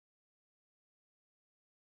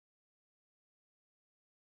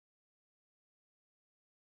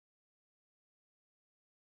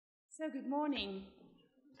So good morning.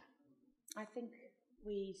 I think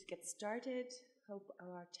we get started. Hope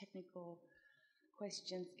our technical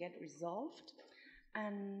questions get resolved.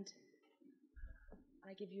 And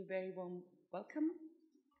I give you a very warm welcome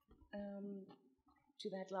to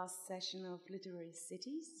that last session of Literary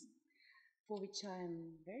Cities, for which I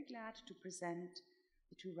am very glad to present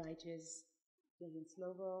the two writers, Gillian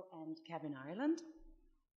Slovo and Kevin Ireland.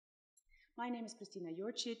 My name is Kristina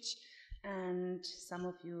Jurcic, and some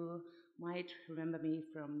of you might remember me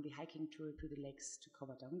from the hiking tour to the lakes to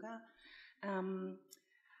Covadonga.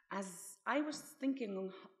 As I was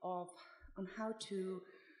thinking on how to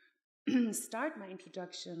start my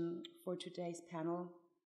introduction for today's panel,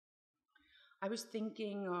 I was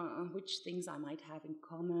thinking on which things I might have in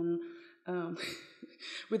common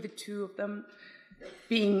with the two of them,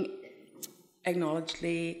 being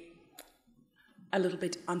acknowledgedly a little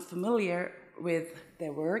bit unfamiliar with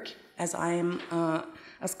their work, as I am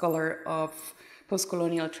a scholar of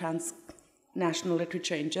post-colonial transnational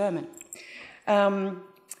literature in German.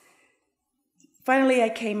 Finally, I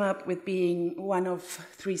came up with being one of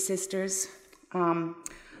three sisters,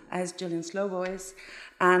 as Gillian Slovo is,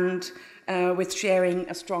 and with sharing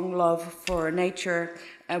a strong love for nature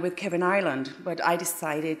with Kevin Ireland. But I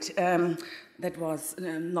decided that was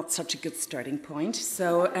not such a good starting point.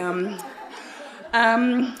 So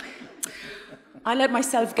I let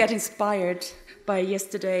myself get inspired by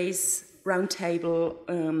yesterday's roundtable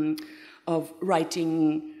of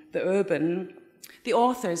Writing the Urban. The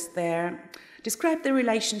authors there described their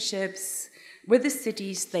relationships with the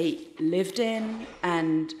cities they lived in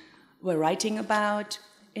and were writing about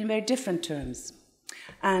in very different terms.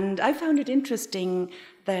 And I found it interesting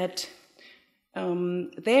that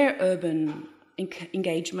their urban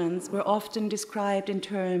engagements were often described in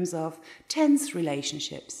terms of tense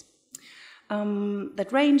relationships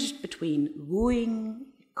that ranged between wooing,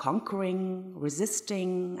 conquering,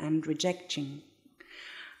 resisting, and rejecting.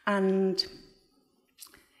 And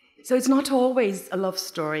so it's not always a love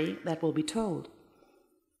story that will be told.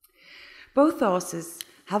 Both authors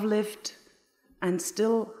have lived and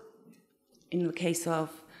still, in the case of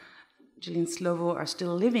Gillian Slovo, are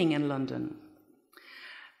still living in London.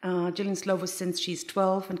 Gillian Slovo since she's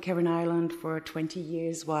 12 and Kevin Ireland for 20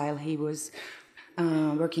 years while he was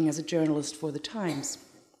working as a journalist for The Times.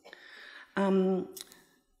 And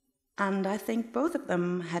I think both of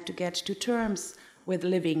them had to get to terms with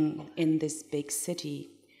living in this big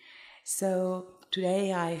city. So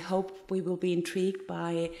today I hope we will be intrigued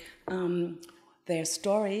by their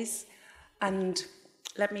stories. And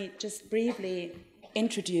let me just briefly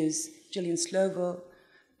introduce Gillian Slovo,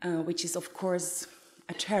 which is of course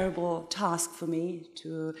a terrible task for me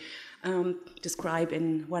to describe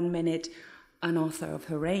in 1 minute an author of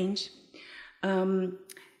her range.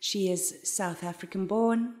 She is South African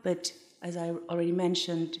born, but as I already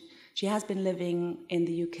mentioned, she has been living in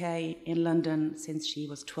the UK, in London, since she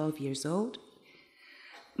was 12 years old.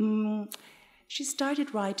 She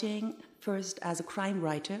started writing first as a crime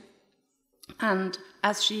writer, and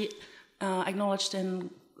as she acknowledged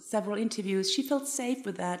in several interviews, she felt safe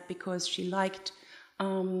with that because she liked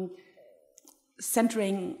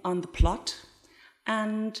centering on the plot.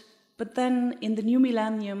 But then in the new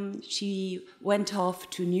millennium, she went off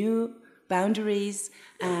to new boundaries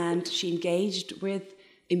and she engaged with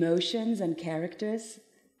emotions and characters,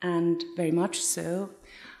 and very much so.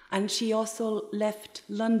 And she also left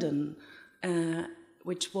London,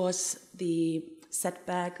 which was the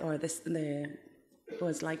setback, or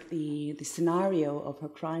was like the scenario of her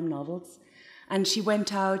crime novels. And she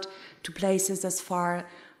went out to places as far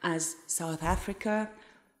as South Africa,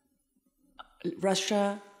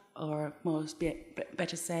 Russia, or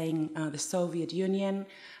better saying the Soviet Union,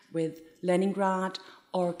 with Leningrad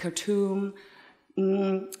or Khartoum,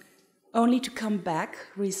 only to come back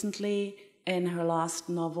recently in her last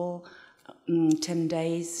novel, 10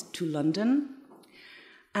 Days, to London.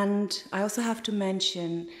 And I also have to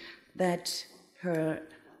mention that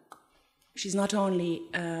she's not only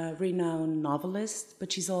a renowned novelist,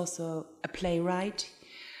 but she's also a playwright.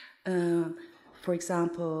 For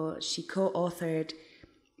example, she co-authored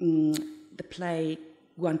the play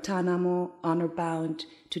Guantanamo, Honor Bound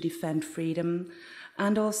to Defend Freedom,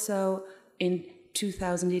 and also in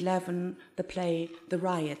 2011 the play The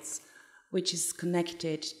Riots, which is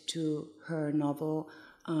connected to her novel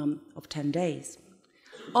of 10 Days.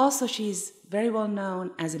 Also, she's very well known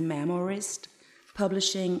as a memoirist,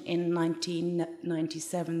 publishing in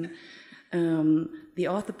 1997 the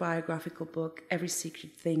autobiographical book Every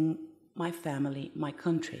Secret Thing, My Family, My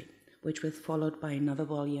Country, which was followed by another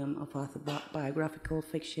volume of autobiographical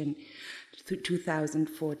fiction,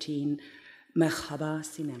 2014, Merhaba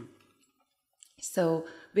Sinem. So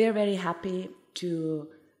we're very happy to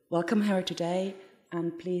welcome her today,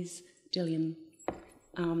 and please, Gillian,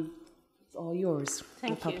 it's all yours.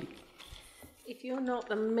 Thank you. If you're not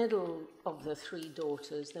the middle of the three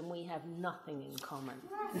daughters, then we have nothing in common.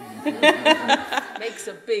 Makes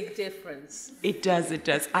a big difference. It does, it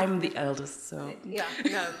does. I'm the eldest, so... Yeah,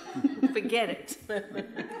 no, forget it.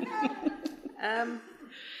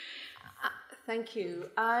 Thank you.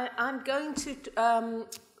 I'm going to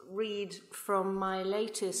read from my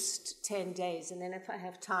latest 10 days, and then if I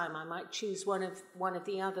have time, I might choose one of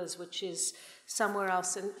the others, which is somewhere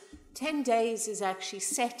else. And 10 days is actually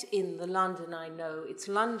set in the London I know. It's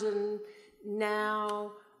London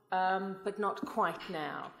now, but not quite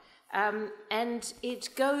now. And it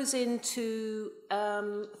goes into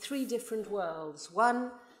three different worlds.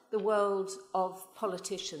 One, the world of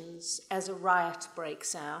politicians as a riot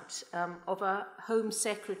breaks out, of a Home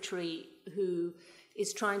Secretary who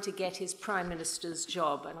is trying to get his Prime Minister's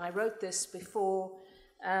job. And I wrote this before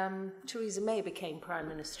Theresa May became Prime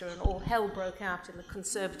Minister and all hell broke out in the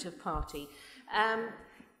Conservative Party.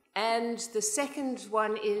 And the second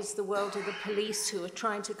one is the world of the police who are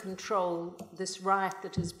trying to control this riot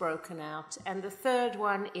that has broken out. And the third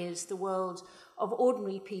one is the world of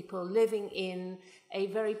ordinary people living in a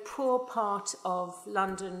very poor part of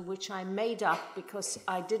London, which I made up because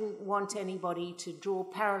I didn't want anybody to draw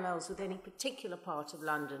parallels with any particular part of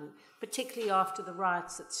London, particularly after the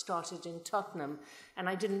riots that started in Tottenham. And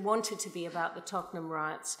I didn't want it to be about the Tottenham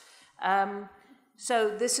riots.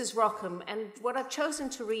 So this is Rockham, and what I've chosen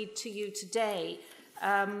to read to you today,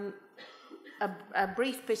 a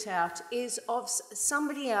brief bit out, is of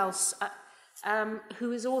somebody else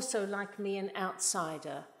who is also, like me, an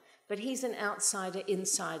outsider. But he's an outsider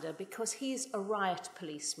insider because he's a riot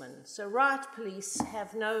policeman. So riot police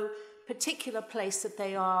have no particular place that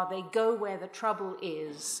they are. They go where the trouble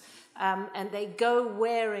is, and they go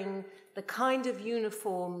wearing the kind of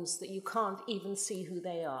uniforms that you can't even see who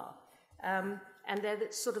they are. And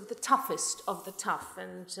they're sort of the toughest of the tough,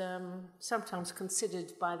 and sometimes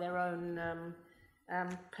considered by their own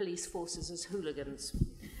police forces as hooligans.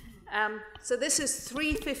 So this is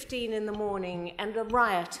 3:15 in the morning, and a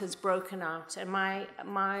riot has broken out, and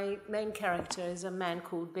my main character is a man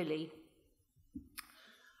called Billy.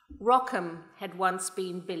 Rockham had once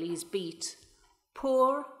been Billy's beat.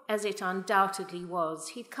 Poor as it undoubtedly was,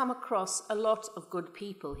 he'd come across a lot of good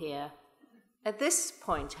people here. At this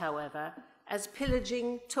point, however, as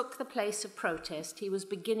pillaging took the place of protest, he was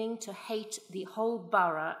beginning to hate the whole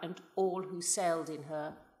borough and all who sailed in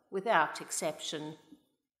her, without exception.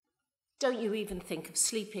 Don't you even think of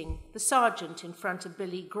sleeping. The sergeant in front of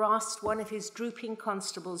Billy grasped one of his drooping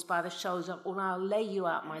constables by the shoulder. "Well, I'll lay you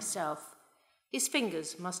out myself." His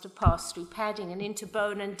fingers must have passed through padding and into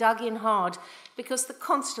bone and dug in hard, because the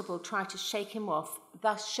constable tried to shake him off,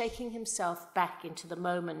 thus shaking himself back into the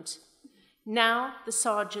moment. Now the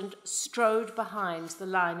sergeant strode behind the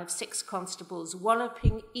line of 6 constables,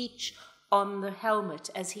 walloping each on the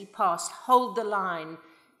helmet as he passed. "Hold the line,"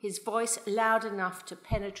 his voice loud enough to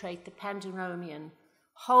penetrate the pandemonium.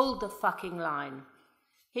 "Hold the fucking line."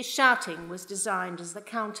 His shouting was designed as the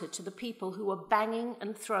counter to the people who were banging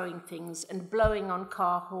and throwing things and blowing on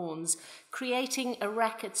car horns, creating a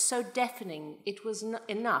racket so deafening it was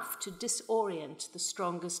enough to disorient the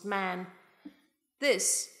strongest man.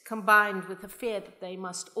 This, combined with the fear that they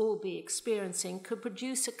must all be experiencing, could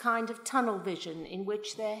produce a kind of tunnel vision in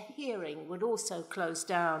which their hearing would also close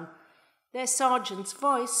down. Their sergeant's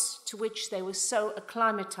voice, to which they were so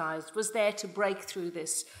acclimatized, was there to break through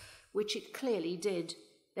this, which it clearly did.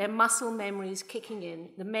 Their muscle memories kicking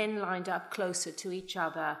in, the men lined up closer to each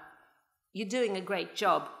other. "You're doing a great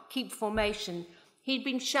job. Keep formation." He'd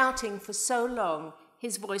been shouting for so long,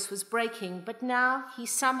 his voice was breaking, but now he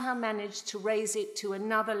somehow managed to raise it to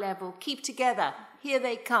another level. "Keep together. Here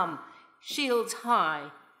they come. Shields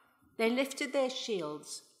high." They lifted their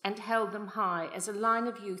shields and held them high as a line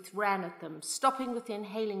of youth ran at them, stopping within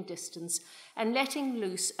hailing distance and letting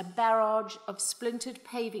loose a barrage of splintered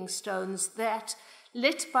paving stones that,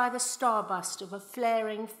 lit by the starburst of a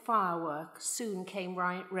flaring firework, soon came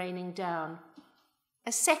raining down.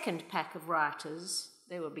 A second pack of rioters,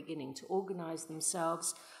 they were beginning to organize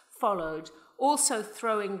themselves, followed, also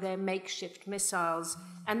throwing their makeshift missiles,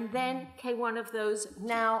 and then came one of those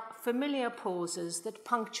now familiar pauses that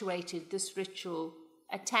punctuated this ritual.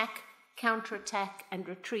 Attack, counterattack, and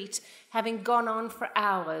retreat, having gone on for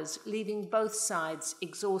hours, leaving both sides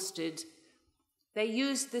exhausted. They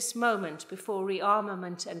used this moment before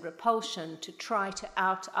rearmament and repulsion to try to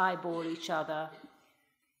out-eyeball each other.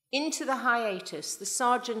 Into the hiatus, the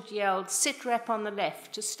sergeant yelled, "Sit rep on the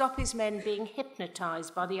left," to stop his men being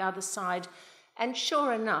hypnotized by the other side, And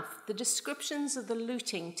sure enough, the descriptions of the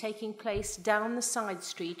looting taking place down the side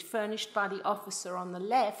street furnished by the officer on the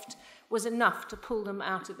left was enough to pull them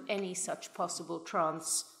out of any such possible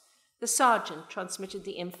trance. The sergeant transmitted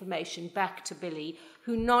the information back to Billy,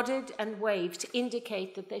 who nodded and waved to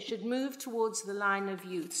indicate that they should move towards the line of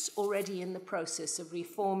youths already in the process of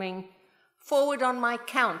reforming. "Forward on my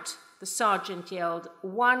count," the sergeant yelled.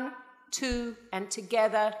 1, 2, and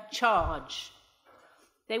together, charge.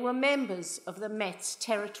 They were members of the Met's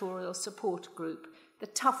Territorial Support Group, the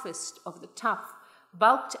toughest of the tough,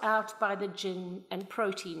 bulked out by the gin and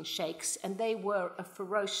protein shakes, and they were a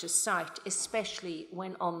ferocious sight, especially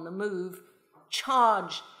when on the move.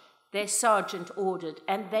 "Charge," their sergeant ordered,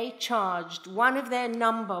 and they charged, one of their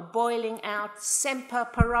number boiling out Semper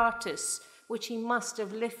Paratus, which he must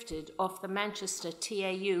have lifted off the Manchester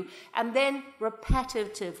TAU, and then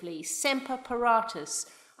repetitively Semper Paratus,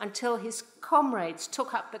 until his comrades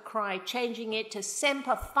took up the cry, changing it to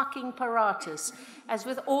Semper fucking Paratus, as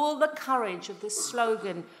with all the courage of this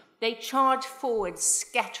slogan, they charged forward,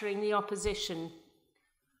 scattering the opposition.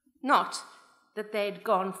 Not that they had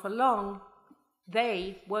gone for long.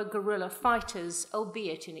 They were guerrilla fighters,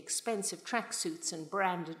 albeit in expensive tracksuits and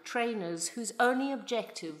branded trainers, whose only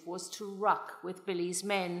objective was to ruck with Billy's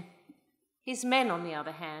men. His men, on the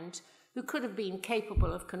other hand, who could have been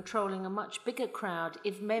capable of controlling a much bigger crowd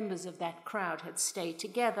if members of that crowd had stayed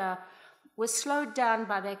together, were slowed down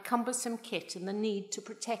by their cumbersome kit and the need to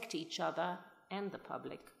protect each other and the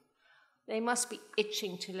public. They must be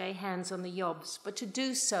itching to lay hands on the yobs, but to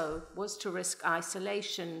do so was to risk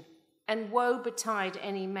isolation, and woe betide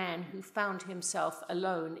any man who found himself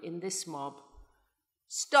alone in this mob.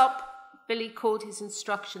 "Stop," Billy called his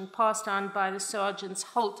instruction, passed on by the sergeant's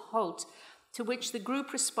 "halt, halt," to which the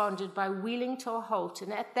group responded by wheeling to a halt,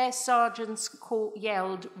 and at their sergeant's call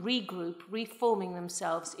yelled, "Regroup," reforming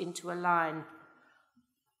themselves into a line.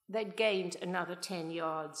 They'd gained another 10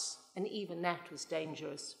 yards, and even that was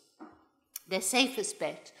dangerous. Their safest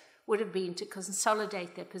bet would have been to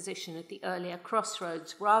consolidate their position at the earlier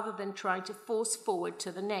crossroads rather than trying to force forward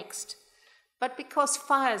to the next. But because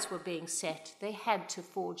fires were being set, they had to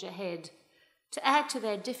forge ahead. To add to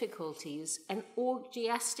their difficulties, an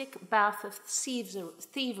orgiastic bout of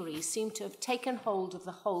thievery seemed to have taken hold of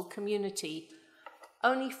the whole community.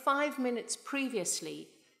 Only 5 minutes previously,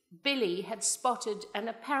 Billy had spotted an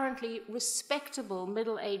apparently respectable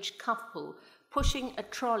middle-aged couple pushing a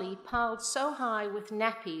trolley piled so high with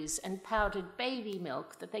nappies and powdered baby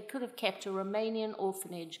milk that they could have kept a Romanian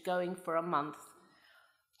orphanage going for a month.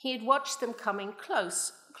 He had watched them coming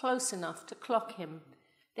close enough to clock him.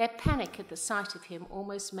 Their panic at the sight of him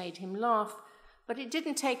almost made him laugh, but it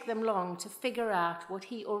didn't take them long to figure out what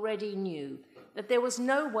he already knew, that there was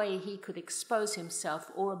no way he could expose himself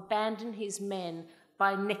or abandon his men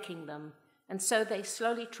by nicking them, and so they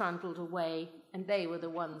slowly trundled away, and they were the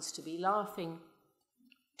ones to be laughing.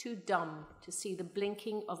 Too dumb to see the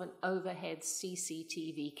blinking of an overhead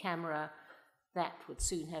CCTV camera. That would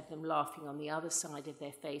soon have them laughing on the other side of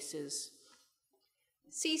their faces.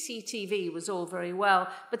 CCTV was all very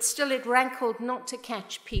well, but still it rankled not to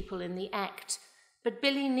catch people in the act. But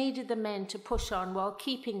Billy needed the men to push on while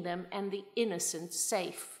keeping them and the innocent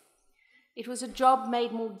safe. It was a job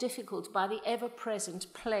made more difficult by the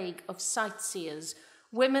ever-present plague of sightseers.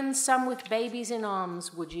 Women, some with babies in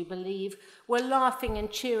arms, would you believe, were laughing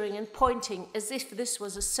and cheering and pointing as if this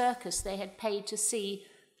was a circus they had paid to see,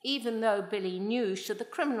 even though Billy knew, should the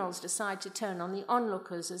criminals decide to turn on the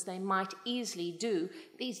onlookers, as they might easily do,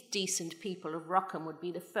 these decent people of Rockham would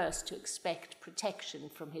be the first to expect protection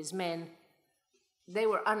from his men. They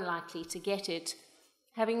were unlikely to get it.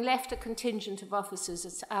 Having left a contingent of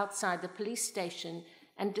officers outside the police station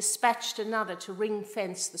and dispatched another to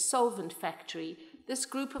ring-fence the solvent factory, this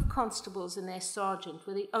group of constables and their sergeant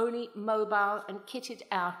were the only mobile and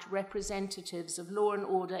kitted-out representatives of law and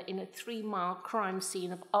order in a 3-mile crime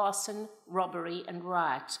scene of arson, robbery, and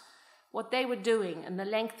riot. What they were doing and the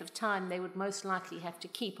length of time they would most likely have to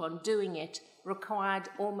keep on doing it required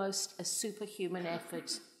almost a superhuman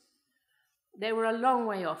effort. They were a long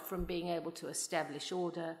way off from being able to establish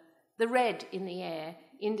order. The red in the air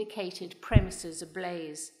indicated premises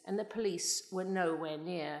ablaze, and the police were nowhere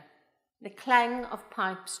near. The clang of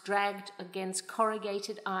pipes dragged against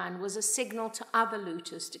corrugated iron was a signal to other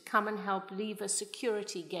looters to come and help lever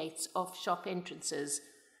security gates off shop entrances,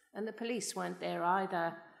 and the police weren't there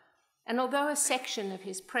either. And although a section of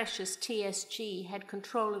his precious TSG had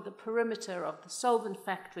control of the perimeter of the solvent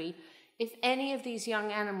factory, if any of these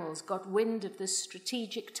young animals got wind of this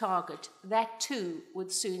strategic target, that too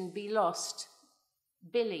would soon be lost.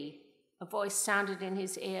 "Billy," a voice sounded in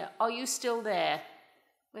his ear, "are you still there?"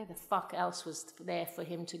 Where the fuck else was there for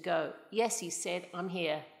him to go? Yes, he said, I'm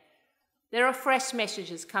here. There are fresh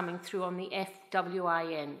messages coming through on the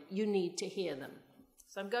FWIN. You need to hear them.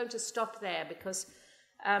 So I'm going to stop there because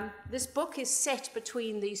this book is set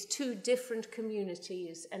between these two different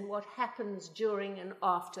communities and what happens during and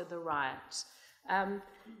after the riots.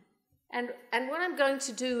 And what I'm going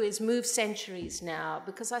to do is move centuries now,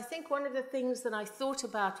 because I think one of the things that I thought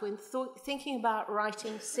about when thinking about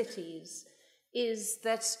writing cities is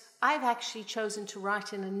that I've actually chosen to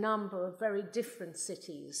write in a number of very different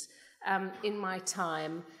cities in my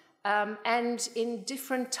time, and in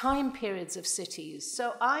different time periods of cities.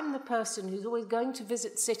 So I'm the person who's always going to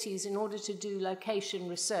visit cities in order to do location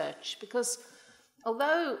research, because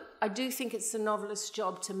although I do think it's the novelist's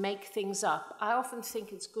job to make things up, I often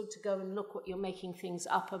think it's good to go and look what you're making things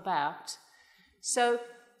up about. So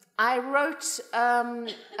I wrote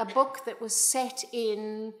a book that was set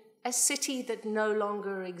in a city that no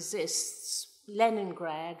longer exists,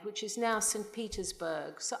 Leningrad, which is now St.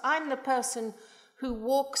 Petersburg. So I'm the person who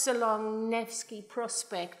walks along Nevsky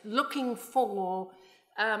Prospect looking for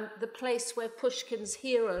the place where Pushkin's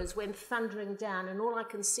heroes went thundering down, and all I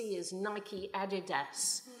can see is Nike,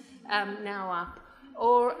 Adidas now up.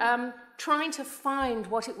 Or trying to find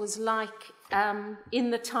what it was like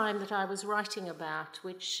in the time that I was writing about,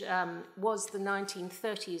 which was the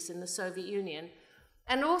 1930s in the Soviet Union.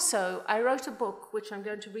 And also, I wrote a book, which I'm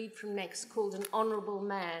going to read from next, called An Honourable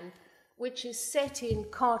Man, which is set in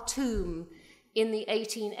Khartoum in the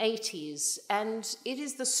 1880s. And it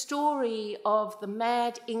is the story of the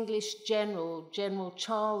mad English general, General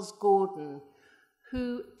Charles Gordon,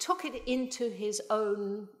 who took it into his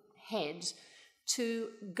own head to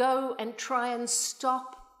go and try and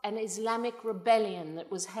stop an Islamic rebellion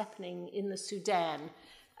that was happening in the Sudan.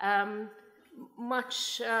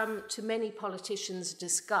 Much to many politicians'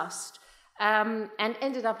 disgust, and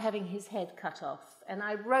ended up having his head cut off. And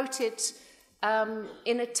I wrote it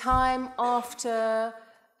in a time after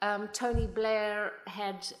Tony Blair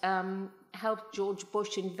had helped George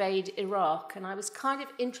Bush invade Iraq, and I was kind of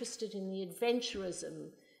interested in the adventurism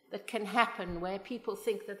that can happen where people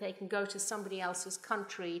think that they can go to somebody else's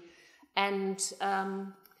country and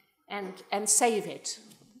save it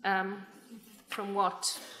from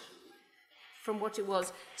what it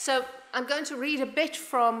was. So I'm going to read a bit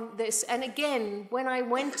from this. And again, when I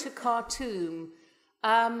went to Khartoum,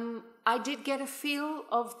 I did get a feel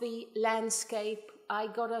of the landscape. I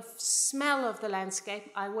got a smell of the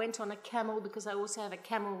landscape. I went on a camel, because I also have a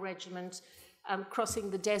camel regiment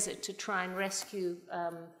crossing the desert to try and rescue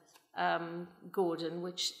Gordon,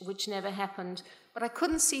 which never happened. But I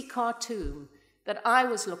couldn't see Khartoum that I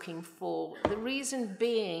was looking for. The reason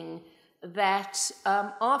being that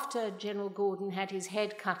after General Gordon had his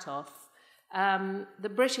head cut off,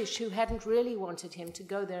 the British, who hadn't really wanted him to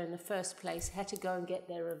go there in the first place, had to go and get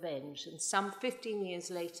their revenge. And some 15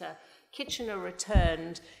 years later, Kitchener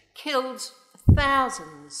returned, killed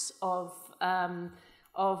thousands of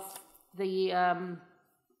the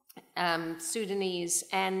Sudanese,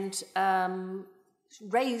 and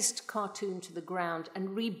razed Khartoum to the ground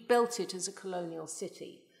and rebuilt it as a colonial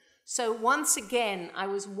city. So once again, I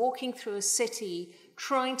was walking through a city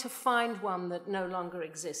trying to find one that no longer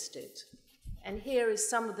existed. And here is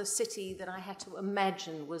some of the city that I had to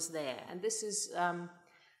imagine was there. And this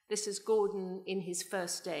is Gordon in his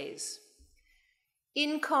first days.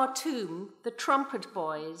 In Khartoum, the trumpet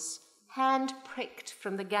boys, hand-picked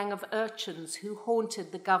from the gang of urchins who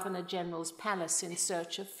haunted the Governor-General's palace in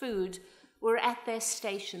search of food, were at their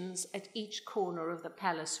stations at each corner of the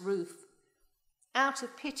palace roof. Out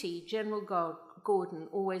of pity, General Gordon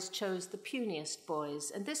always chose the puniest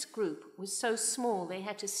boys, and this group was so small they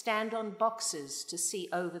had to stand on boxes to see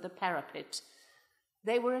over the parapet.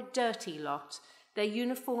 They were a dirty lot, their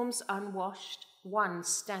uniforms unwashed, one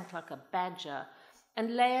stank like a badger,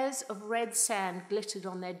 and layers of red sand glittered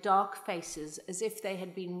on their dark faces as if they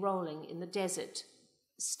had been rolling in the desert.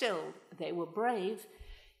 Still, they were brave.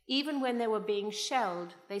 Even when they were being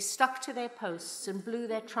shelled, they stuck to their posts and blew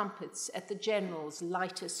their trumpets at the general's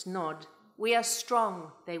lightest nod. "We are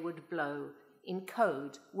strong," they would blow. In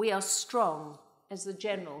code, "We are strong," as the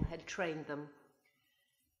general had trained them.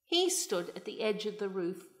 He stood at the edge of the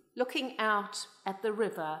roof, looking out at the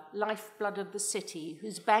river, lifeblood of the city,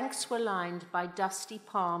 whose banks were lined by dusty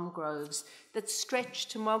palm groves that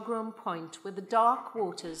stretched to Moghram Point, where the dark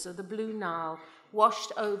waters of the Blue Nile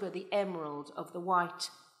washed over the emerald of the white.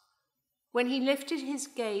 When he lifted his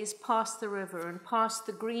gaze past the river and past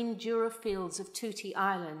the green Jura fields of Tuti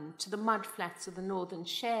Island to the mudflats of the northern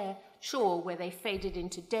shore where they faded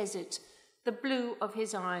into desert, The blue of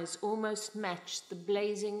his eyes almost matched the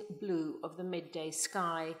blazing blue of the midday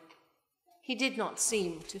sky. He did not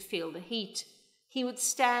seem to feel the heat. He would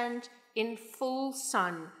stand in full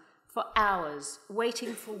sun for hours,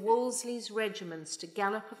 waiting for Wolseley's regiments to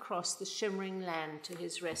gallop across the shimmering land to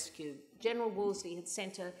his rescue. General Wolseley had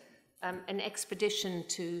sent an expedition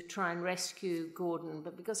to try and rescue Gordon,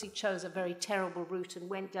 but because he chose a very terrible route and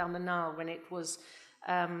went down the Nile when it was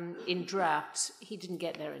in drought, he didn't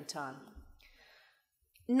get there in time.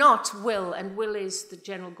 Not Will, and Will is the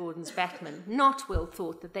General Gordon's batman, not Will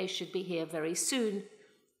thought that they should be here very soon.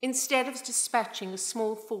 Instead of dispatching a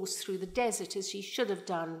small force through the desert as he should have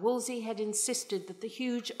done, Wolsey had insisted that the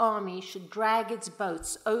huge army should drag its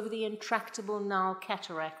boats over the intractable Nile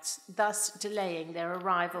cataracts, thus delaying their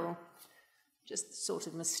arrival. Just the sort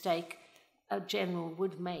of mistake a general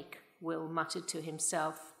would make, Will muttered to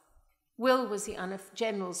himself. Will was the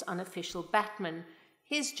general's unofficial batman.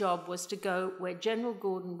 His job was to go where General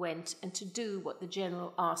Gordon went and to do what the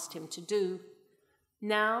general asked him to do.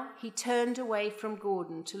 Now he turned away from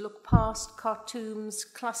Gordon to look past Khartoum's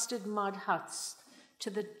clustered mud huts to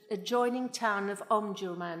the adjoining town of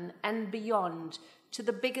Omdurman and beyond to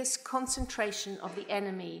the biggest concentration of the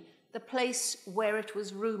enemy, the place where it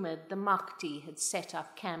was rumoured the Mahdi had set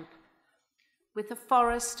up camp. With a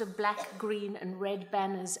forest of black, green and red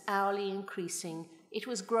banners hourly increasing, it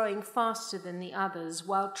was growing faster than the others,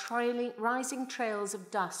 while rising trails of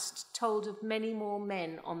dust told of many more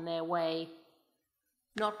men on their way.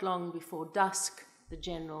 Not long before dusk, the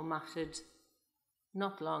general muttered.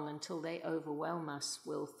 Not long until they overwhelm us,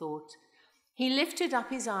 Will thought. He lifted up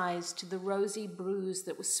his eyes to the rosy bruise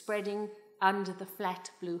that was spreading under the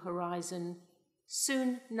flat blue horizon.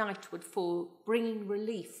 Soon night would fall, bringing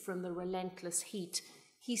relief from the relentless heat.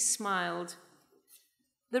 He smiled.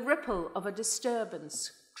 The ripple of a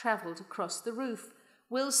disturbance travelled across the roof.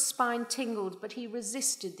 Will's spine tingled, but he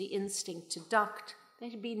resisted the instinct to duck. There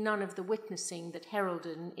had been none of the witnessing that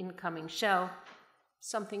heralded an incoming shell.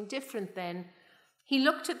 Something different then. He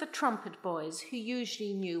looked at the trumpet boys, who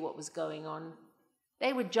usually knew what was going on.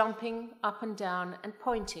 They were jumping up and down and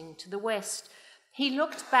pointing to the west. He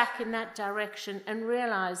looked back in that direction and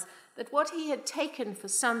realized that what he had taken for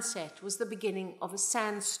sunset was the beginning of a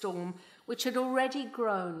sandstorm which had already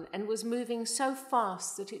grown and was moving so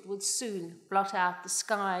fast that it would soon blot out the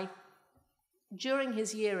sky. During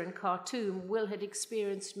his year in Khartoum, Will had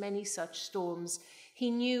experienced many such storms. He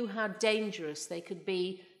knew how dangerous they could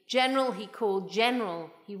be. General, he called, General.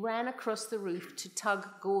 He ran across the roof to tug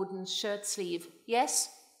Gordon's shirt sleeve. Yes?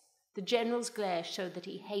 The general's glare showed that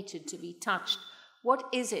he hated to be touched. What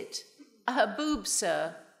is it? A boob,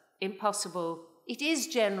 sir. Impossible. It is,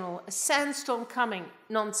 General. A sandstorm coming.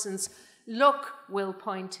 Nonsense. Look, Will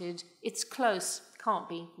pointed. It's close. Can't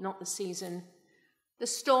be. Not the season. The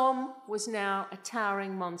storm was now a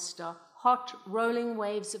towering monster, hot, rolling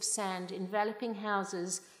waves of sand enveloping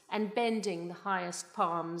houses and bending the highest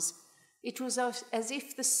palms. It was as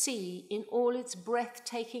if the sea, in all its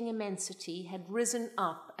breathtaking immensity, had risen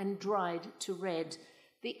up and dried to red.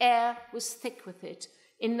 The air was thick with it,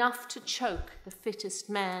 enough to choke the fittest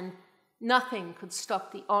man. Nothing could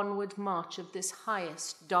stop the onward march of this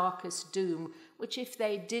highest, darkest doom, which, if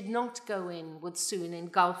they did not go in, would soon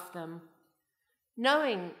engulf them.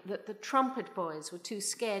 Knowing that the trumpet boys were too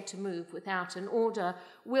scared to move without an order,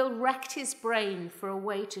 Will racked his brain for a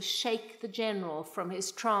way to shake the general from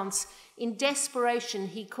his trance. In desperation,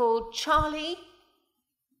 he called, Charlie!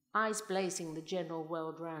 Eyes blazing, the general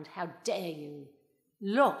whirled round. How dare you?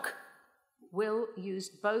 Look! Will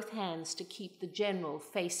used both hands to keep the general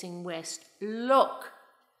facing west. Look!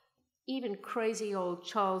 Even crazy old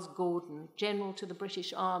Charles Gordon, general to the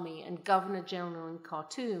British Army and Governor-General in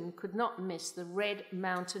Khartoum, could not miss the red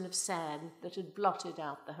mountain of sand that had blotted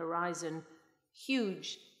out the horizon.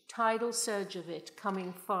 Huge, tidal surge of it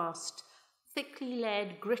coming fast, thickly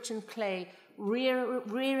laid grit and clay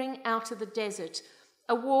rearing out of the desert.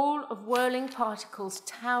 A wall of whirling particles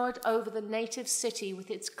towered over the native city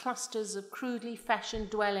with its clusters of crudely fashioned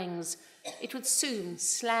dwellings. It would soon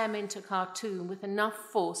slam into Khartoum with enough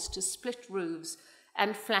force to split roofs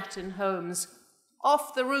and flatten homes.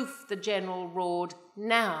 Off the roof, the general roared.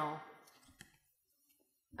 Now!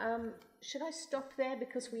 Should I stop there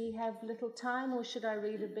because we have little time, or should I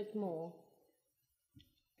read a bit more?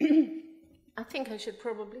 I think I should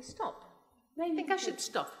probably stop. I think I should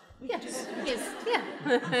stop. Yes, yes, yeah.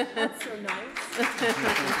 That's so nice.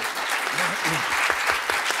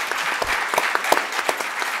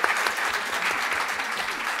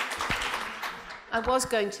 I was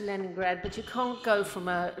going to Leningrad, but you can't go from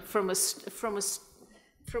a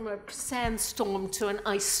sandstorm to an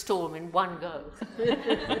ice storm in one go.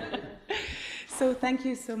 So thank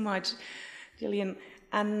you so much, Gillian.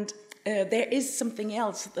 And there is something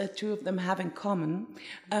else the two of them have in common.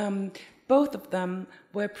 Both of them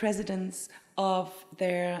were presidents of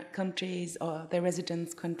their countries, or their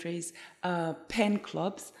residence countries, pen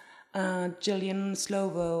clubs. Gillian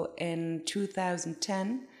Slovo in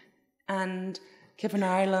 2010, and Kevin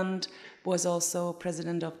Ireland was also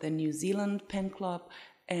president of the New Zealand Pen Club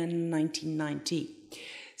in 1990.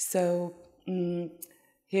 So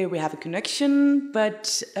here we have a connection,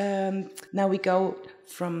 but now we go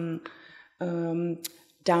from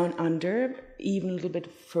down under, even a little bit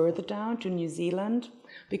further down to New Zealand,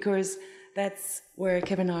 because that's where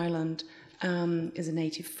Kevin Ireland is a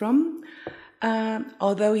native from.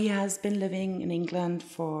 Although he has been living in England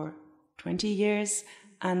for 20 years,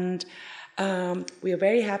 and we are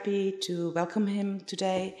very happy to welcome him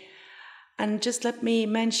today. And just let me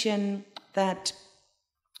mention that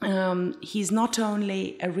he's not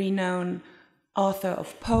only a renowned author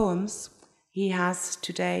of poems, he has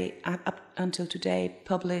today, up until today,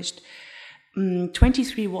 published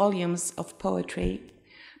 23 volumes of poetry,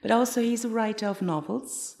 but also he's a writer of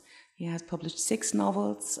novels. He has published 6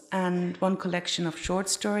 novels and 1 collection of short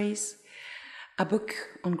stories, a book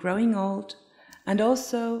on growing old, and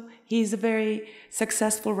also he's a very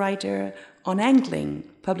successful writer on angling,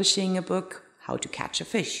 publishing a book, How to Catch a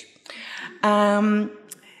Fish.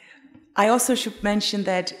 I also should mention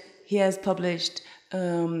that he has published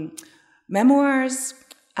memoirs,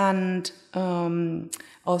 and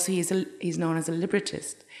also he's known as a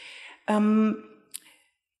librettist.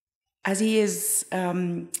 As he is...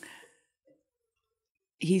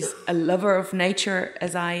 he's a lover of nature,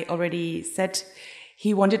 as I already said.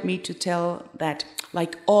 He wanted me to tell that,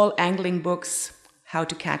 like all angling books, How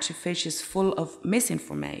to Catch a Fish is full of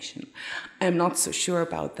misinformation. I'm not so sure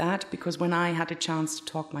about that, because when I had a chance to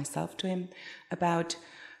talk myself to him about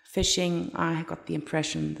fishing, I got the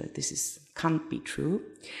impression that can't be true.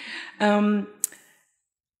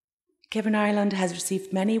 Kevin Ireland has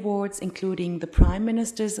received many awards, including the Prime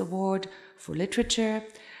Minister's Award for Literature,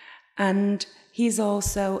 and he's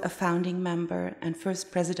also a founding member and first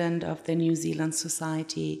president of the New Zealand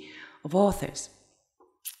Society of Authors.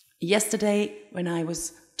 Yesterday, when I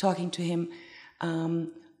was talking to him,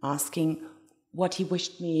 asking what he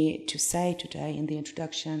wished me to say today in the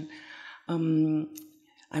introduction,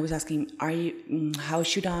 I was asking, how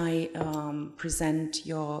should I present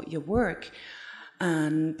your work?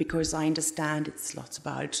 And because I understand it's lots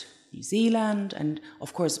about New Zealand, and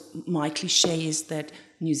of course my cliche is that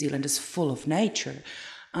New Zealand is full of nature.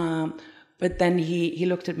 But then he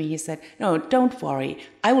looked at me, he said, no, don't worry,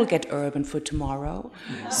 I will get urban for tomorrow.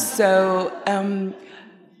 So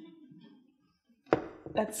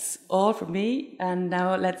that's all from me, and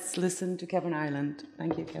now let's listen to Kevin Ireland.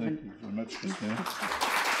 Thank you, Kevin. Thank you very much, Christina.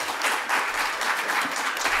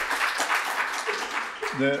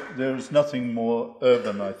 There is nothing more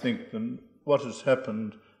urban, I think, than what has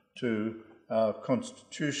happened to our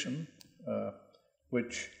constitution,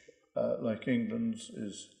 which, like England's,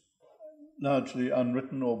 is largely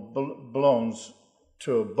unwritten or belongs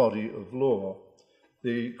to a body of law.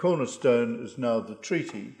 The cornerstone is now the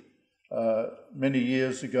treaty. Many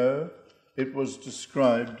years ago, it was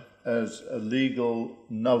described as a legal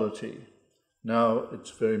nullity. Now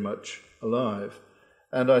it's very much alive.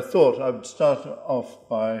 And I thought I would start off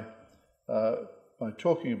by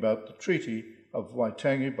talking about the Treaty of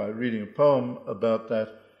Waitangi, by reading a poem about that,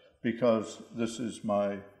 because this is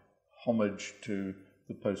my homage to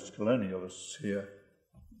the post-colonialists here.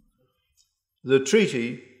 The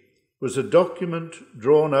treaty was a document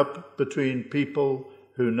drawn up between people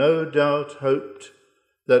who no doubt hoped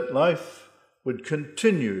that life would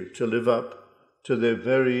continue to live up to their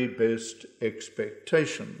very best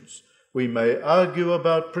expectations. We may argue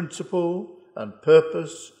about principle and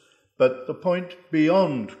purpose, but the point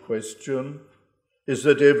beyond question is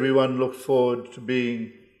that everyone looked forward to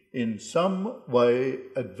being in some way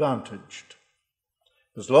advantaged.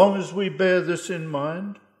 As long as we bear this in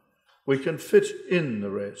mind, we can fit in the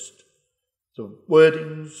rest. The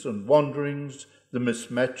wordings and wanderings, the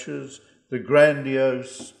mismatches, the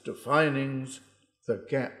grandiose definings, the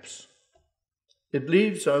gaps. It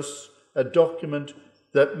leaves us a document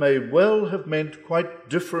that may well have meant quite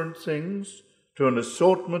different things to an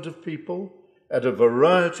assortment of people at a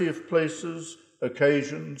variety of places,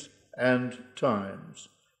 occasions, and times.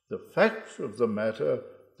 The fact of the matter,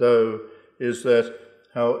 though, is that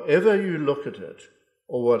however you look at it,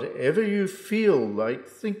 or whatever you feel like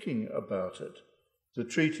thinking about it, the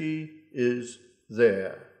treaty is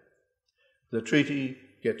there. The treaty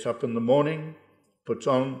gets up in the morning, puts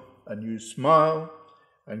on a new smile,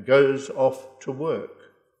 and goes off to work.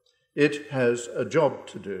 It has a job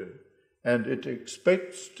to do, and it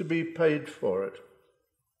expects to be paid for it.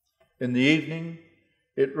 In the evening,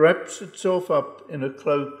 it wraps itself up in a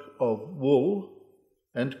cloak of wool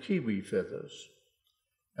and kiwi feathers,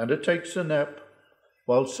 and it takes a nap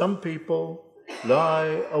while some people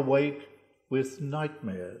lie awake with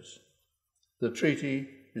nightmares. The treaty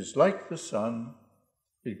is like the sun.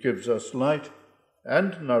 It gives us light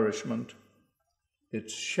and nourishment.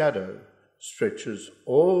 Its shadow stretches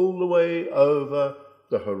all the way over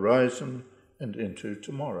the horizon and into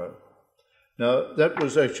tomorrow. Now, that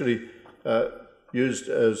was actually used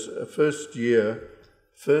as a first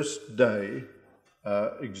day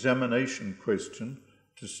examination question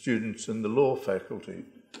to students in the law faculty.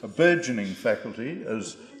 A burgeoning faculty.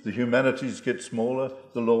 As the humanities get smaller,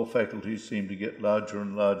 the law faculties seem to get larger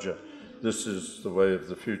and larger. This is the way of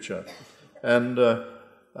the future. And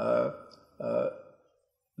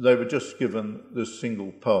they were just given this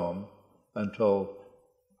single poem and told,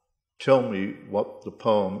 tell me what the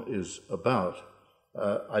poem is about.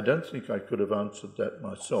 I don't think I could have answered that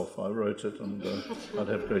myself. I wrote it and I'd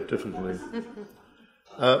have great difficulty.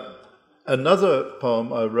 Another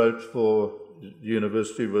poem I wrote for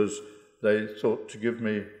university was, they thought to give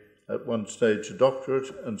me at one stage a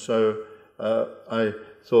doctorate, and so I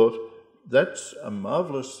thought, that's a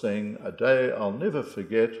marvellous thing, a day I'll never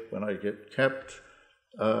forget when I get capped.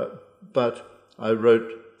 But I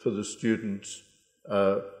wrote for the students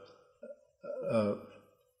a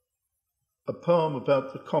poem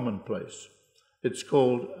about the commonplace. It's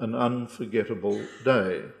called An Unforgettable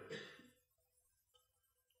Day.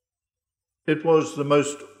 It was the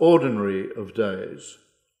most ordinary of days.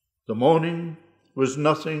 The morning was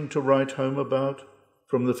nothing to write home about,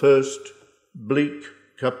 from the first bleak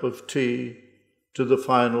cup of tea to the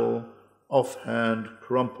final offhand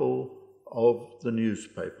crumple of the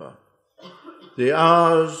newspaper. The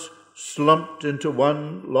hours slumped into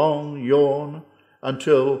one long yawn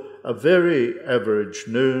until a very average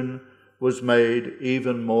noon was made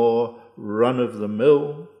even more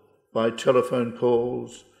run-of-the-mill by telephone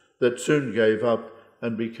calls that soon gave up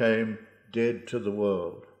and became dead to the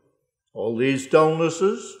world. All these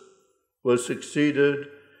dullnesses were succeeded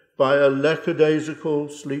by a lackadaisical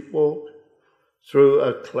sleepwalk through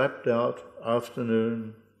a clapped-out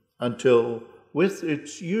afternoon until, with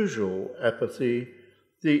its usual apathy,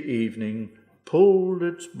 the evening pulled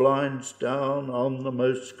its blinds down on the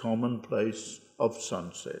most commonplace of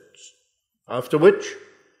sunsets. After which,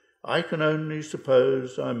 I can only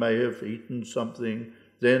suppose I may have eaten something,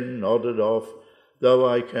 then nodded off, though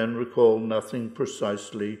I can recall nothing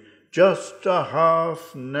precisely, just a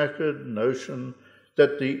half-knackered notion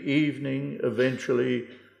that the evening eventually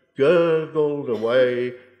gurgled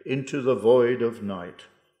away into the void of night.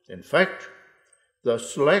 In fact, the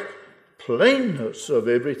slack plainness of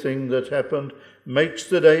everything that happened makes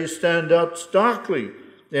the day stand out starkly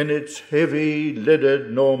in its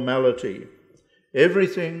heavy-lidded normality.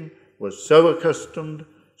 Everything was so accustomed,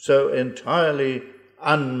 so entirely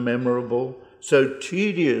unmemorable, so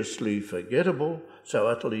tediously forgettable, so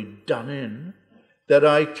utterly done in, that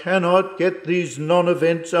I cannot get these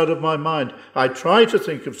non-events out of my mind. I try to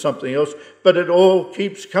think of something else, but it all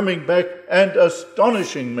keeps coming back and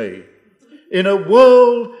astonishing me. In a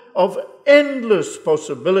world of endless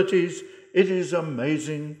possibilities, it is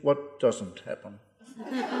amazing what doesn't happen.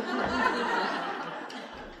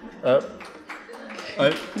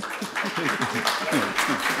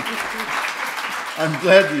 I'm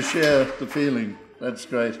glad you share the feeling. That's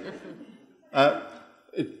great.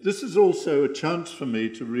 This is also a chance for me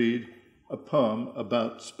to read a poem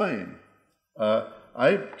about Spain.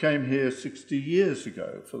 I came here 60 years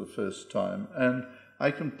ago for the first time, and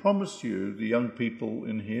I can promise you, the young people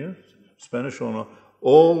in here, Spanish or not,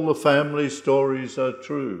 all the family stories are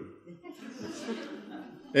true.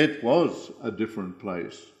 It was a different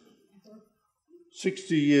place.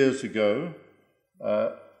 60 years ago,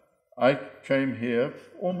 I came here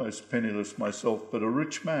almost penniless myself, but a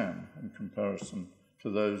rich man in comparison to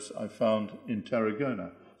those I found in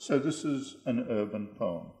Tarragona. So this is an urban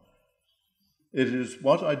poem. It is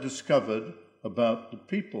what I discovered about the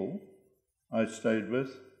people I stayed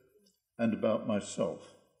with and about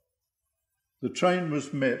myself. The train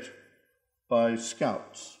was met by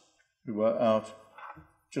scouts who were out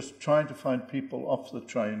just trying to find people off the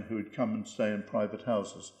train who would come and stay in private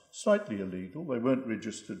houses. Slightly illegal. They weren't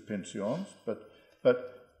registered pensions, but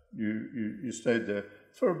you stayed there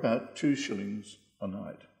for about 2 shillings a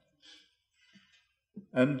night.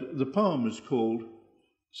 And the poem is called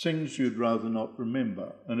Things You'd Rather Not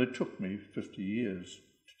Remember, and it took me 50 years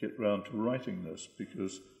to get round to writing this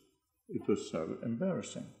because it was so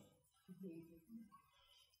embarrassing.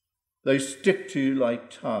 They stick to you like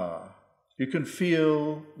tar. You can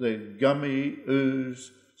feel their gummy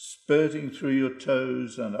ooze spurting through your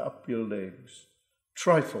toes and up your legs.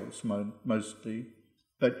 Trifles mostly,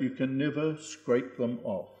 but you can never scrape them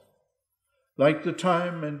off. Like the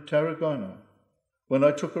time in Tarragona, when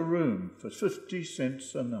I took a room for 50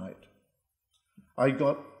 cents a night. I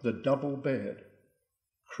got the double bed,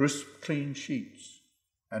 crisp clean sheets,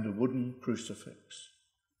 and a wooden crucifix.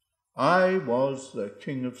 I was the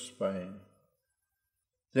King of Spain.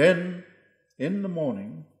 Then, in the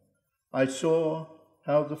morning, I saw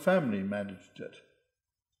how the family managed it.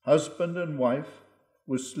 Husband and wife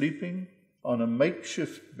were sleeping on a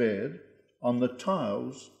makeshift bed on the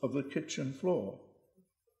tiles of the kitchen floor.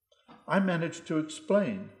 I managed to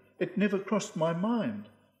explain. It never crossed my mind.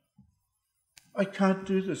 I can't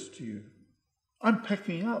do this to you. I'm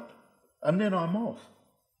packing up, and then I'm off.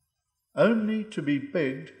 Only to be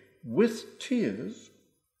begged with tears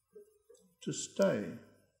to stay.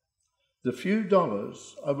 The few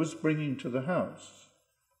dollars I was bringing to the house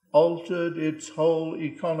altered its whole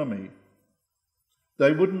economy.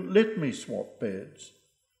 They wouldn't let me swap beds,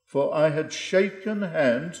 for I had shaken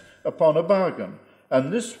hands upon a bargain,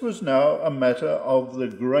 and this was now a matter of the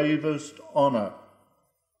gravest honour.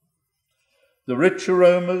 The rich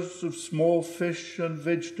aromas of small fish and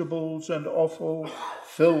vegetables and offal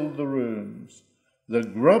filled the rooms. The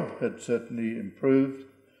grub had certainly improved,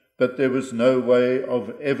 but there was no way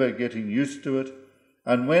of ever getting used to it,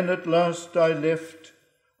 and when at last I left,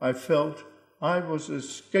 I felt I was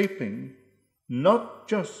escaping not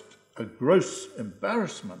just a gross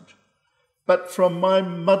embarrassment, but from my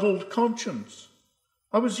muddled conscience.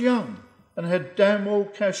 I was young and had damn all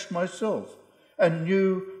cash myself, and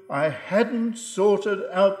knew I hadn't sorted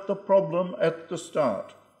out the problem at the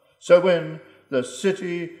start. So when the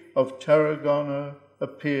city of Tarragona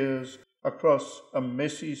appears across a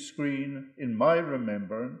messy screen in my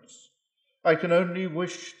remembrance, I can only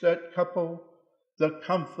wish that couple the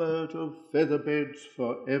comfort of feather beds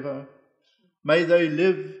forever. May they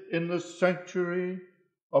live in the sanctuary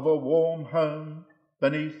of a warm home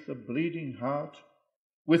beneath a bleeding heart,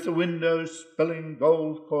 with the windows spilling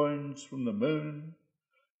gold coins from the moon.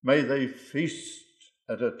 May they feast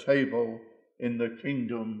at a table in the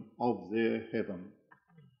kingdom of their heaven.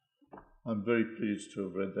 I'm very pleased to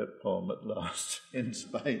have read that poem at last in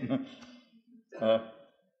Spain.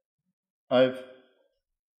 I've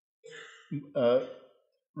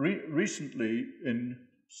recently in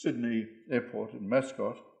Sydney Airport in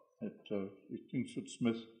Mascot, at Kingsford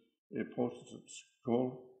Smith Airport as it's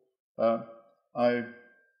called,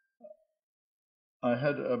 I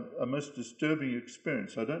had a most disturbing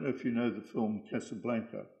experience. I don't know if you know the film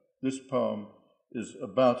Casablanca. This poem is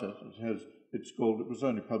about it. It was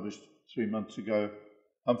only published 3 months ago,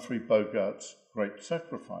 Humphrey Bogart's Great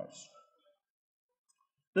Sacrifice.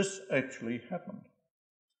 This actually happened.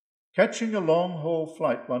 Catching a long-haul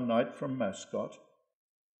flight one night from Mascot,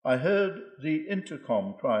 I heard the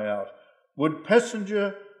intercom cry out, "Would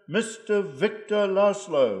passenger Mr. Victor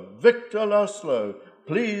Laszlo,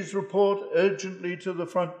 please report urgently to the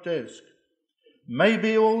front desk."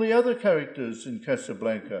 Maybe all the other characters in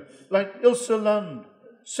Casablanca, like Ilsa Lund,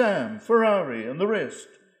 Sam, Ferrari, and the rest,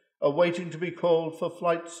 are waiting to be called for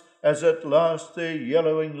flights as at last their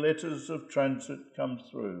yellowing letters of transit come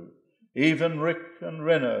through. Even Rick and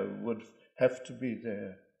Renault would have to be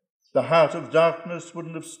there. The Heart of Darkness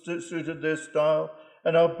wouldn't have suited their style,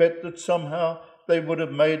 and I'll bet that somehow they would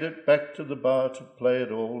have made it back to the bar to play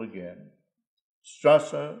it all again.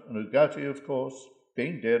 Strasser and Ugarte, of course,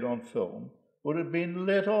 being dead on film, would have been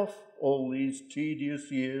let off all these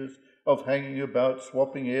tedious years of hanging about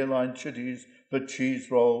swapping airline chitties for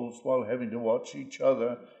cheese rolls while having to watch each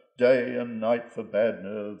other day and night for bad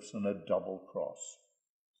nerves and a double cross.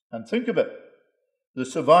 And think of it, the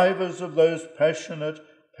survivors of those passionate,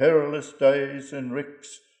 perilous days in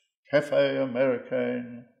Rick's Café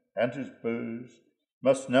Americain and his booze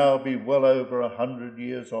must now be well over 100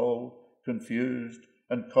 years old, confused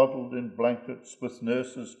and coddled in blankets with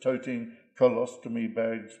nurses toting colostomy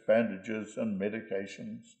bags, bandages and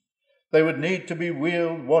medications. They would need to be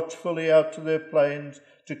wheeled watchfully out to their planes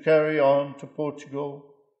to carry on to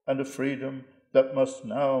Portugal and a freedom that must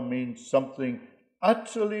now mean something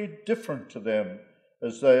utterly different to them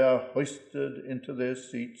as they are hoisted into their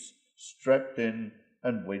seats, strapped in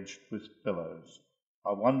and wedged with pillows.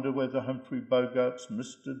 I wonder whether Humphrey Bogart's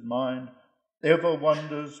misted mind ever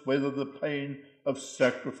wonders whether the pain of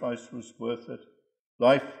sacrifice was worth it.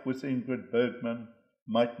 Life with Ingrid Bergman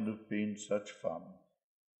mightn't have been such fun.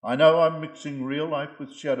 I know I'm mixing real life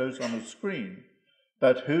with shadows on a screen,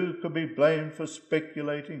 but who could be blamed for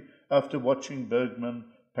speculating after watching Bergman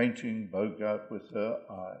painting Bogart with her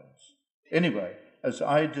eyes. Anyway, as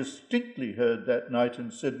I distinctly heard that night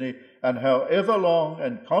in Sydney, and however long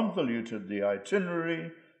and convoluted the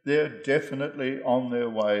itinerary, they're definitely on their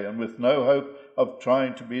way, and with no hope of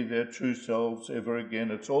trying to be their true selves ever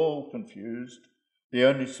again. It's all confused. The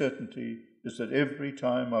only certainty is that every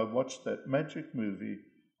time I watch that magic movie,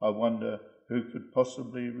 I wonder who could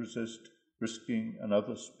possibly resist risking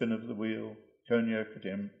another spin of the wheel, cognac at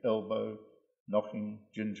elbow, knocking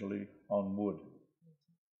gingerly on wood.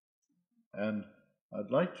 And I'd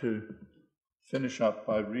like to finish up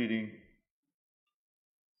by reading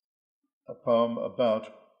a poem about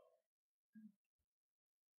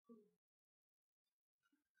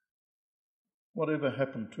whatever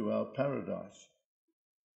happened to our paradise.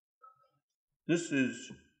 This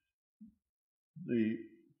is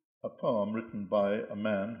a poem written by a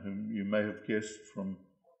man whom you may have guessed from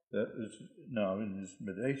that is now in his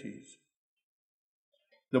mid-80s.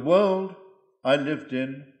 The world I lived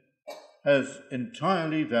in has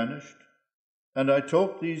entirely vanished, and I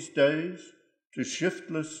talk these days to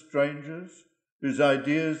shiftless strangers whose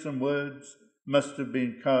ideas and words must have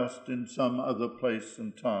been cast in some other place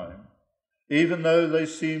and time, even though they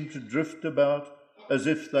seem to drift about as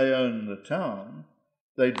if they own the town.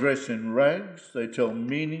 They dress in rags, they tell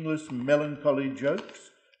meaningless, melancholy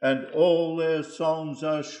jokes, and all their songs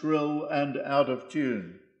are shrill and out of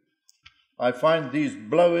tune. I find these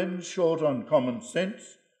blow-ins short on common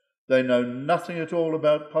sense. They know nothing at all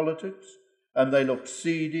about politics, and they look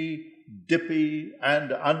seedy, dippy,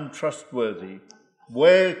 and untrustworthy.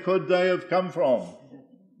 Where could they have come from?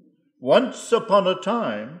 Once upon a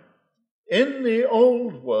time, in the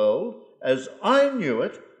old world, as I knew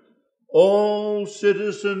it, all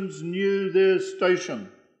citizens knew their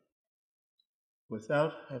station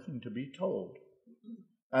without having to be told.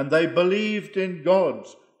 And they believed in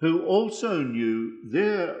gods who also knew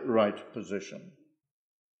their right position.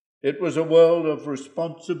 It was a world of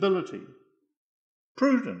responsibility,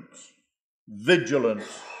 prudence,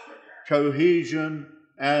 vigilance, cohesion,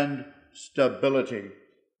 and stability.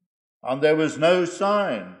 And there was no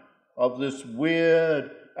sign of this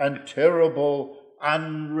weird and terrible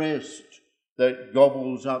unrest that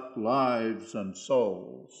gobbles up lives and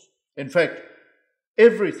souls. In fact,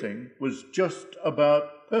 everything was just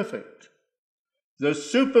about perfect. The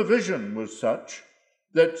supervision was such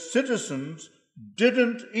that citizens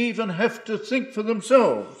didn't even have to think for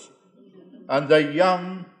themselves, and the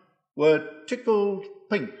young were tickled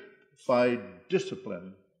pink by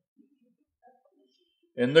discipline.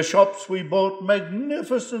 In the shops we bought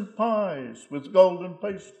magnificent pies with golden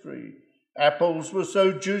pastry. Apples were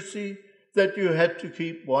so juicy that you had to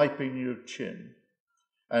keep wiping your chin.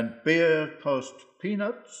 And beer cost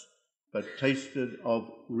peanuts, but tasted of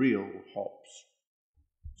real hops.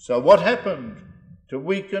 So what happened to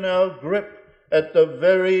weaken our grip at the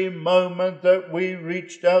very moment that we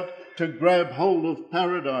reached out to grab hold of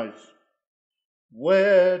paradise?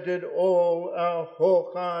 Where did all our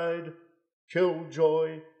hawk-eyed,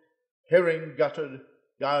 killjoy, herring-gutted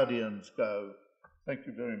guardians go? Thank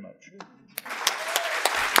you very much.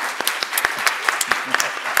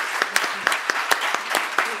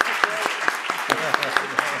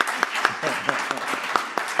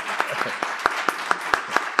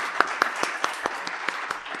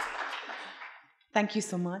 Thank you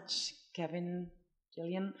so much, Kevin,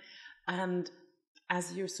 Gillian. And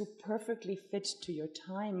as you're so perfectly fit to your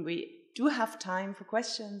time, we do have time for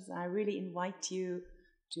questions. I really invite you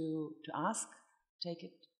to ask, take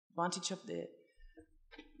advantage of the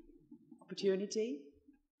opportunity.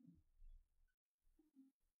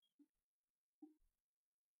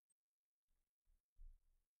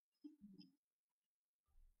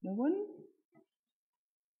 No one?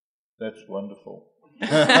 That's wonderful.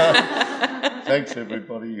 Thanks,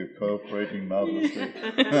 everybody. You're cooperating marvelously.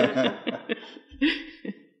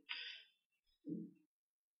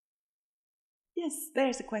 Yes,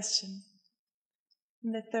 there's a question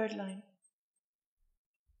in the third line.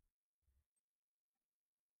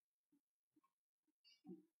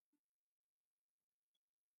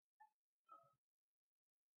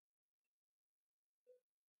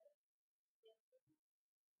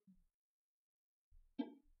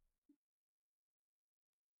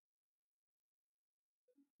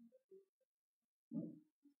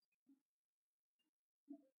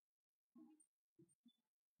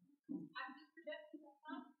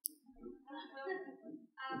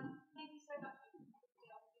 Thank you so much.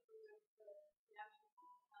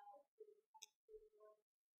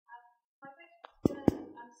 My question,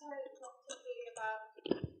 I'm sorry, it's not particularly about.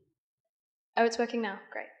 Oh, it's working now.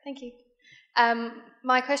 Great, thank you.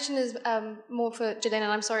 My question is more for Gillian,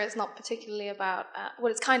 and I'm sorry, it's not particularly about.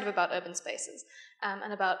 Well, it's kind of about urban spaces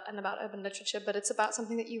and about urban literature, but it's about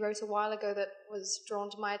something that you wrote a while ago that was drawn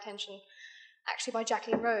to my attention, actually by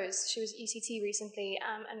Jacqueline Rose. She was ECT recently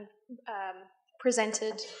and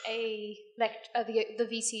presented the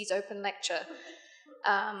VC's open lecture,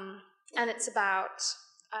 and it's about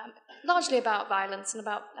largely about violence and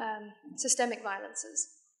about systemic violences.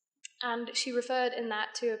 And she referred in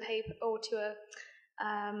that to a paper or to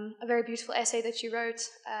a very beautiful essay that you wrote,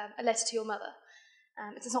 A Letter to Your Mother.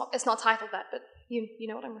 It's not titled that, but you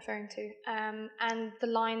know what I'm referring to. And the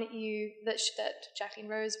line that Jacqueline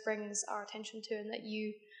Rose brings our attention to, and that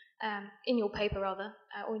you in your paper rather,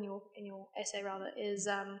 or in your essay rather, is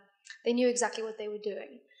they knew exactly what they were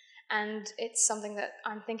doing, and it's something that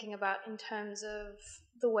I'm thinking about in terms of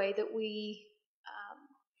the way that we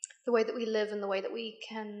live and the way that we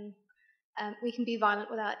can be violent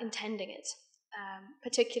without intending it,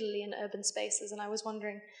 particularly in urban spaces. And I was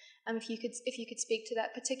wondering if you could speak to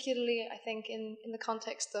that, particularly I think in the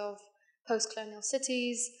context of post-colonial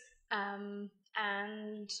cities and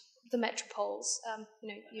the metropoles.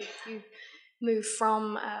 You moved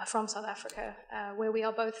from South Africa, where we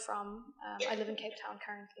are both from. I live in Cape Town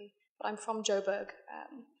currently, but I'm from Joburg,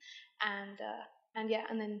 and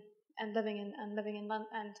living in London,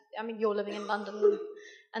 and I mean you're living in London,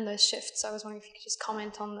 and those shifts. So I was wondering if you could just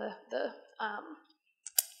comment on the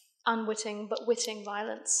unwitting but witting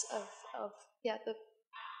violence of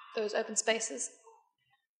those urban spaces.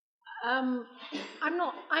 I'm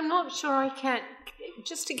not sure I can.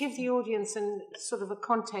 Just to give the audience and sort of a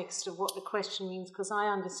context of what the question means, because I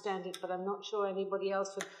understand it, but I'm not sure anybody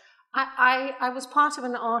else would. I was part of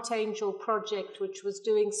an Art Angel project which was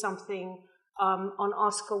doing something on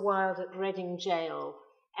Oscar Wilde at Reading Jail,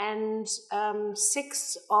 and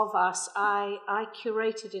 6 of us, I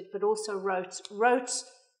curated it, but also wrote.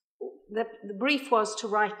 The brief was to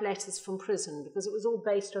write letters from prison, because it was all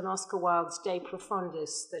based on Oscar Wilde's De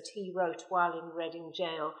Profundis that he wrote while in Reading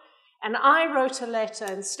Jail. And I wrote a letter,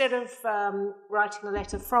 instead of writing a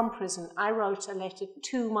letter from prison, I wrote a letter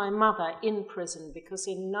to my mother in prison, because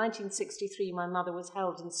in 1963 my mother was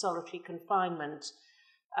held in solitary confinement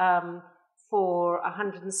for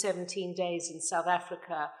 117 days in South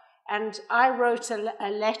Africa. And I wrote a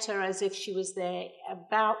letter as if she was there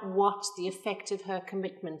about what the effect of her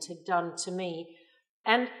commitment had done to me.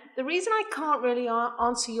 And the reason I can't really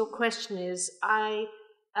answer your question is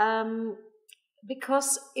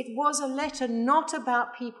because it was a letter not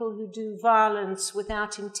about people who do violence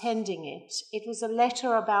without intending it. It was a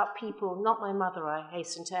letter about people, not my mother, I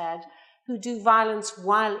hasten to add, who do violence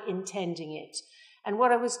while intending it. And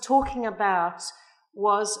what I was talking about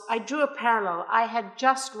was, I drew a parallel. I had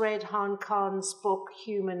just read Han Khan's book,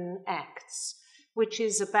 Human Acts, which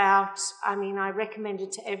is about, I recommend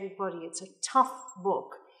it to everybody. It's a tough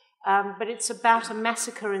book, but it's about a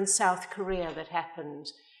massacre in South Korea that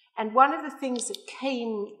happened. And one of the things that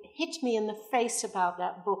hit me in the face about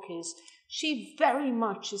that book is she very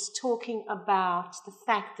much is talking about the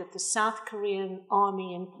fact that the South Korean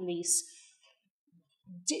army and police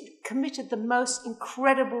committed the most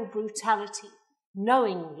incredible brutality,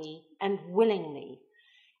 knowingly and willingly.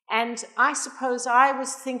 And I suppose I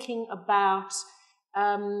was thinking about,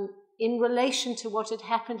 in relation to what had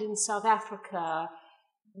happened in South Africa,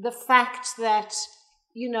 the fact that,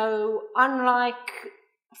 unlike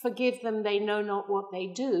forgive them, they know not what they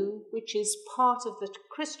do, which is part of the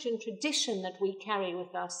Christian tradition that we carry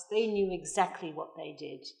with us, they knew exactly what they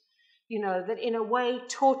did. That in a way,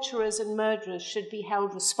 torturers and murderers should be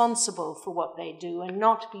held responsible for what they do and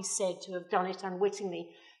not be said to have done it unwittingly.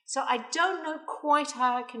 So I don't know quite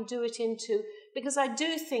how I can do it because I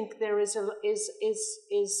do think there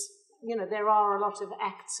there are a lot of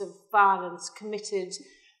acts of violence committed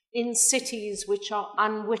in cities which are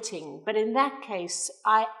unwitting. But in that case,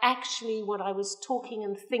 what I was talking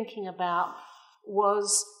and thinking about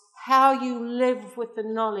was how you live with the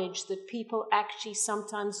knowledge that people actually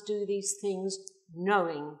sometimes do these things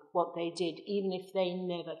knowing what they did, even if they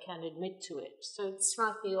never can admit to it. So it's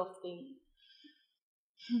slightly off the...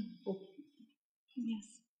 Yes.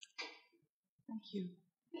 Thank you.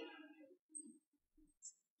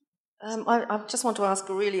 I just want to ask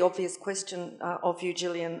a really obvious question of you,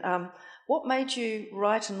 Gillian. What made you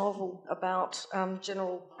write a novel about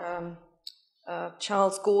General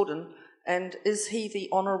Charles Gordon, and is he the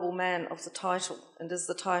honourable man of the title, and is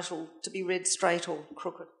the title to be read straight or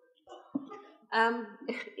crooked?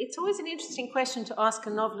 It's always an interesting question to ask a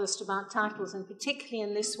novelist about titles, and particularly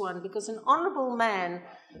in this one, because an honourable man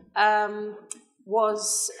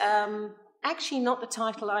was actually not the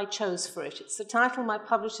title I chose for it. It's the title my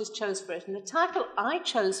publishers chose for it. And the title I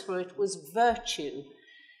chose for it was Virtue,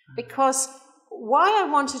 because why I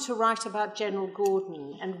wanted to write about General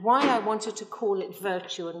Gordon and why I wanted to call it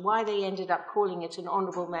Virtue and why they ended up calling it An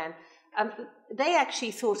Honourable Man, they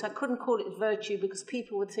actually thought I couldn't call it Virtue because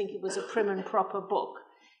people would think it was a prim and proper book.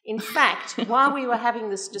 In fact, while we were having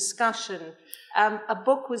this discussion, a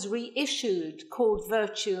book was reissued called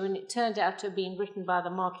Virtue, and it turned out to have been written by the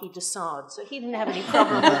Marquis de Sade, so he didn't have any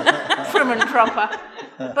problem with prim and proper.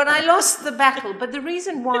 But I lost the battle. But the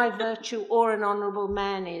reason why Virtue or An Honourable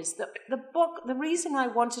Man is that the reason I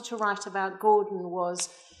wanted to write about Gordon was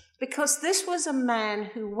because this was a man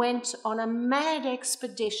who went on a mad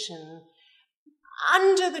expedition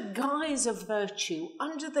under the guise of virtue,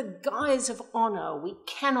 under the guise of honour. We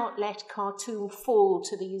cannot let Khartoum fall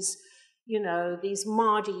to these, these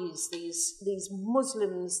Mahdis, these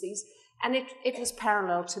Muslims, and it was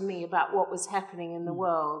parallel to me about what was happening in the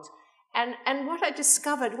world. And what I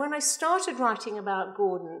discovered when I started writing about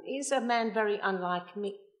Gordon is a man very unlike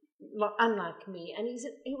me, and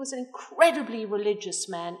he was an incredibly religious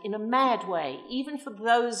man in a mad way, even for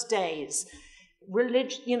those days.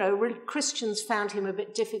 Christians found him a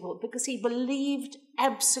bit difficult because he believed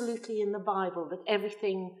absolutely in the Bible that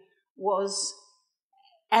everything was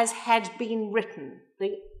as had been written.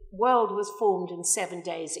 The world was formed in 7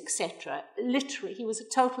 days, etc. Literally, he was a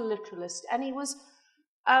total literalist, and he was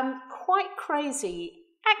quite crazy.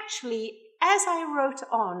 Actually, as I wrote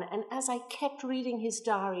on and as I kept reading his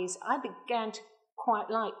diaries, I began to quite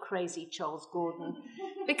like crazy Charles Gordon,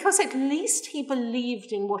 because at least he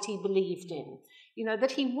believed in what he believed in,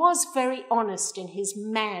 that he was very honest in his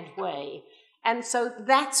mad way. And so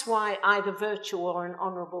that's why either Virtue or An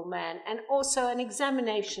Honourable Man, and also an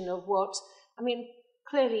examination of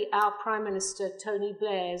clearly our Prime Minister, Tony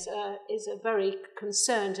Blair, is a very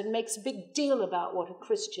concerned and makes a big deal about what a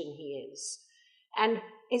Christian he is, and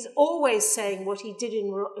is always saying what he did in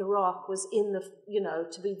Iraq was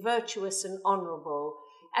to be virtuous and honourable.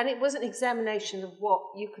 And it was an examination of what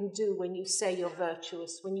you can do when you say you're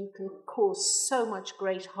virtuous, when you can cause so much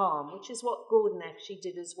great harm, which is what Gordon actually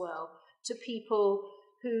did as well, to people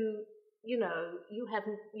who,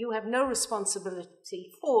 you have no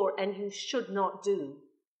responsibility for and you should not do.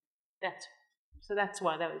 So that's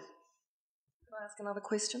why that was. Can I ask another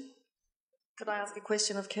question? Could I ask a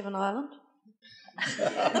question of Kevin Ireland?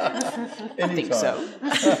 I think so.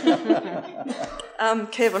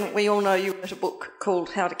 Kevin, we all know you wrote a book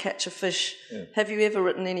called How to Catch a Fish. Yeah. Have you ever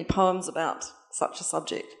written any poems about such a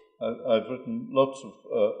subject? I've written lots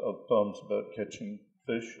of poems about catching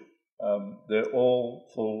fish. They're all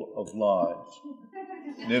full of lies.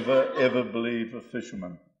 Never ever believe a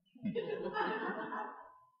fisherman.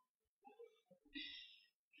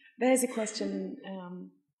 There's a question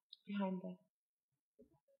behind there.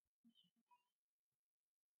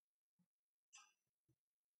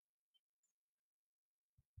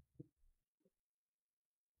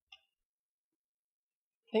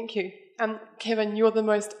 Thank you. Kevin, you're the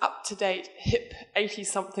most up-to-date, hip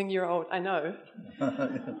 80-something-year-old I know.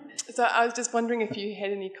 So I was just wondering if you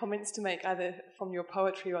had any comments to make, either from your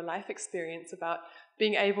poetry or life experience, about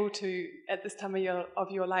being able to, at this time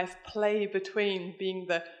of your life, play between being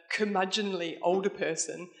the curmudgeonly older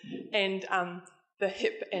person and the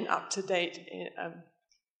hip and up-to-date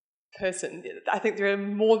person. I think there are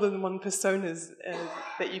more than one personas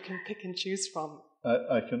that you can pick and choose from.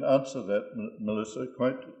 I can answer that, Melissa,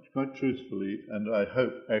 quite truthfully, and I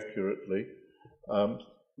hope accurately.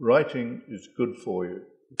 Writing is good for you.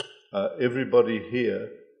 Everybody here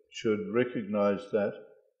should recognise that.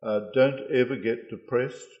 Don't ever get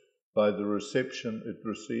depressed by the reception it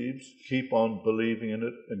receives. Keep on believing in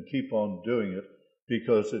it and keep on doing it,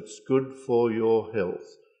 because it's good for your health.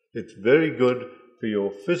 It's very good for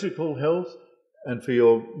your physical health, and for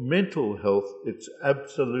your mental health, it's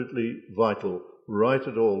absolutely vital. Write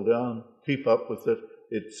it all down, keep up with it.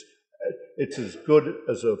 It's as good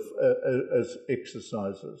as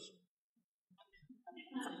exercises.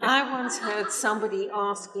 I once heard somebody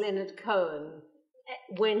ask Leonard Cohen,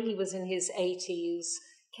 when he was in his 80s,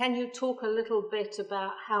 can you talk a little bit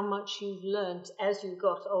about how much you've learnt as you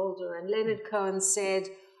got older? And Leonard Cohen said,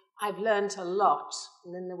 I've learnt a lot.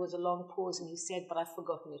 And then there was a long pause and he said, but I've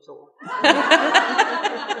forgotten it all.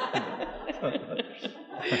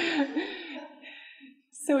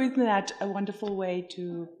 So isn't that a wonderful way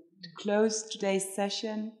to close today's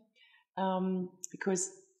session?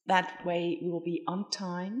 Because that way we will be on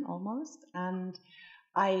time almost. And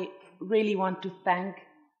I really want to thank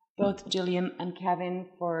both Gillian and Kevin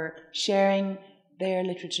for sharing their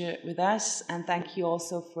literature with us. And thank you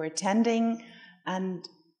also for attending. And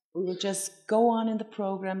we will just go on in the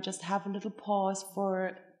program, just have a little pause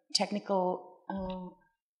for technical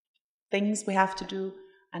things we have to do,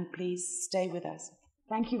 and please stay with us.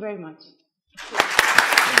 Thank you very much.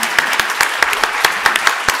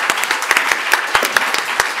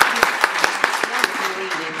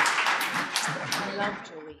 I loved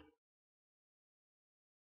your reading.